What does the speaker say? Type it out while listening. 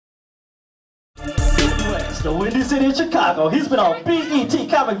The Windy City of Chicago. He's been on BET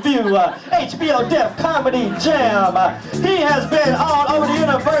Comic View, HBO Def Comedy Jam. He has been all over the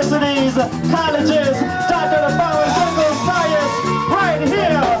universities, colleges, Dr. Defoe Social Science, right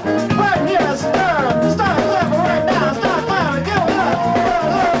here, S.T.I.R. Start clapping right now, start clapping, give it up.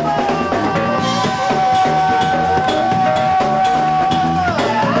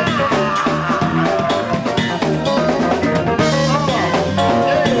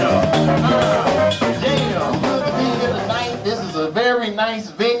 Nice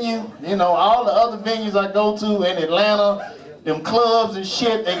venue, you know, all the other venues I go to in Atlanta, them clubs and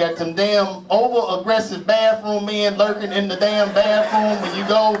shit, they got them damn over-aggressive bathroom men lurking in the damn bathroom when you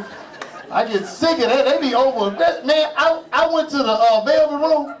go. I get sick of that, they be over-aggressive. Man, I went to the Velvet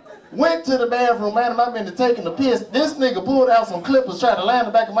Room, went to the bathroom, man, and I've been taking the piss. This nigga pulled out some clippers, tried to line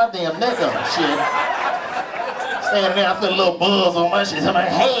the back of my damn neck up and shit. Standing there, I feel a little buzz on my shit. I'm like,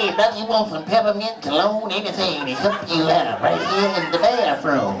 hey, brother, you want some peppermint, cologne, anything to help you out right here in the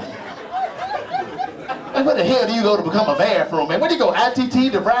bathroom? Like, where the hell do you go to become a bathroom, man? Where do you go,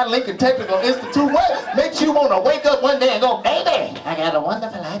 ITT, DeVry Lincoln Technical Institute? What makes you want to wake up one day and go, baby, I got a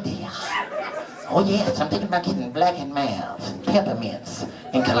wonderful idea. Oh yes, I'm thinking about getting blackened mouths and peppermints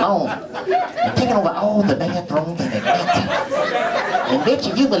and cologne and taking over all the bathrooms in Atlanta. And bitch,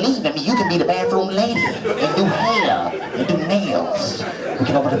 if you believe in me, you can be the bathroom lady and do hair and do nails. We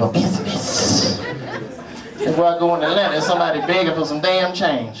can open up a business. That's where I go in Atlanta and somebody begging for some damn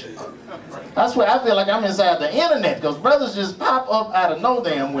change. I swear, I feel like I'm inside the internet, because brothers just pop up out of no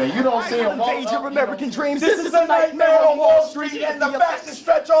damn where. You don't see them walk Age of up, American dreams. This is a nightmare on Wall Street, and the facts that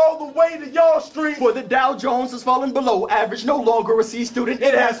stretch all the way to your street. For the Dow Jones has fallen below average, no longer a C student.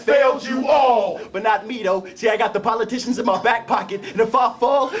 It has failed you all. But not me, though. See, I got the politicians in my back pocket, and if I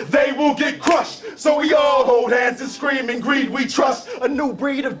fall, they will get crushed. So we all hold hands and scream in greed we trust. A new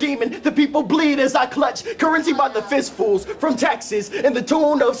breed of demon, the people bleed as I clutch currency by the fistfuls from taxes in the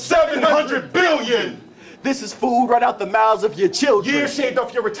tune of 700 billion. This is food right out the mouths of your children. Years shaved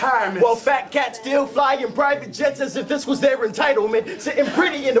off your retirement. While fat cats still fly in private jets as if this was their entitlement. Sitting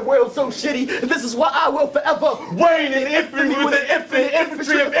pretty in the world so shitty. This is why I will forever reign in infamy with an infinite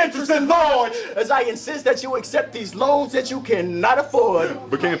infantry of interest and large. As I insist that you accept these loans that you cannot afford.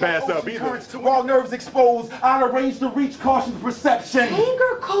 But can't pass up either. While nerves exposed, I'll arrange to reach cautioned perception.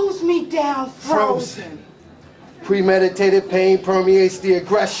 Anger cools me down frozen. Premeditated pain permeates the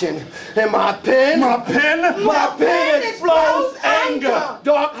aggression. And my pen explodes anger.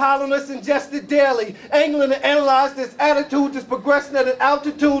 Dark hollowness ingested daily. Angling to analyze this attitude that's progressing at an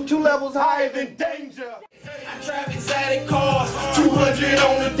altitude 2 levels higher than danger. I drive exotic cars, 200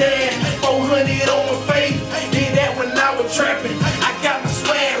 on the dash, 400 on my face. Did that when I was trapping. I got my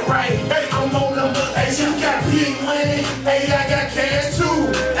swag right. I'm on number 8. You got big money. Hey, I got cash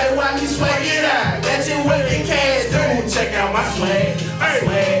too. Hey, why me swag it out? That's it, what the cash do. Check out my swag,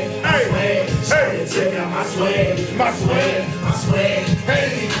 check out my swag,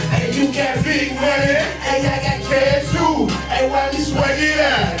 Hey, you got big money. Hey, I got cash too. Hey, why me swag it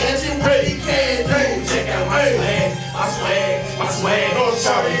out? That's it, what the cash do. Check out my swag.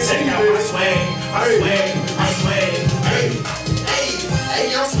 Check out my swag. Hey,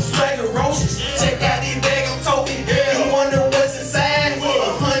 I'm some swaggerocious. Check out these bags I'm toting. You wonder what's inside?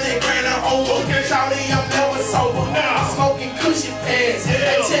 100 grand or over. Charlie, I'm never sober. I'm smoking cushion pants.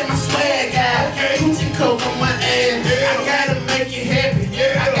 Hey, check my swag out. Gucci cover my ass. I gotta make it happen.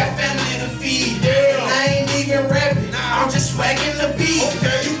 I got family to feed. And I ain't even rapping. I'm just swagging the beat.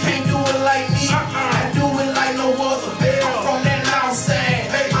 You can't do it like me. I do it like no other. I'm from that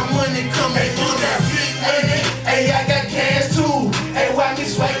outside. My money coming from that. Hey, I got cash too. Hey, why me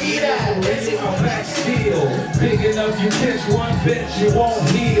swag it out? I'm back still. Big enough you catch one bet you won't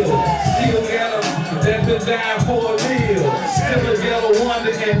heal. Still got 'em that been dying for a meal. Still a ghetto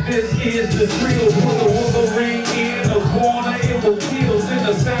wonder, and this is the thrill. Put a Wolverine in a corner, it will kill. Send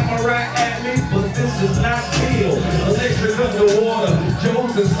a samurai at me, but this is not real. Electric underwater,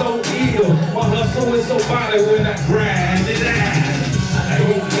 Jones is so ill. My hustle is so violent when I grind it out.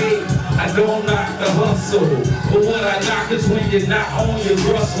 I don't knock the hustle, but what I knock is when you're not on your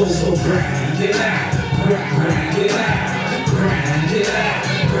rustle. So grind it out, grind it out, grind it out,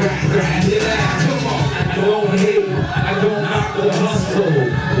 grind it out. Come on, go ahead. I don't knock the hustle,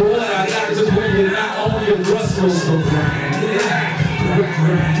 but what I knock is when you're not on your rustle. So grind it out,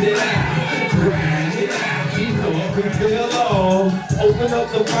 grind it out, grind it out. Feel all. Open up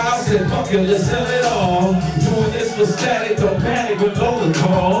the files and fuck it, let's sell it all. Doing this for static, don't panic with no the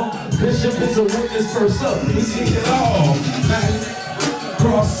call. Bishop is a witness, first up, we see it all.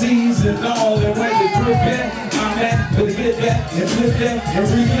 Cross seas and all, and when the grip in, I'm back, better get back and flip that and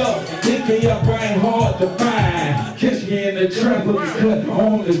re-up. Hit me up, I ain't hard to find. Catch me in the trap, cut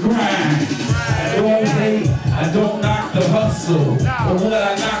on the grind. I don't hate, I don't knock the hustle. But what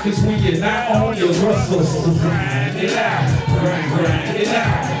I knock is when you're not on your rustle. So grind it out, grind it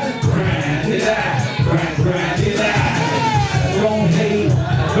out, grind it out, grind it out.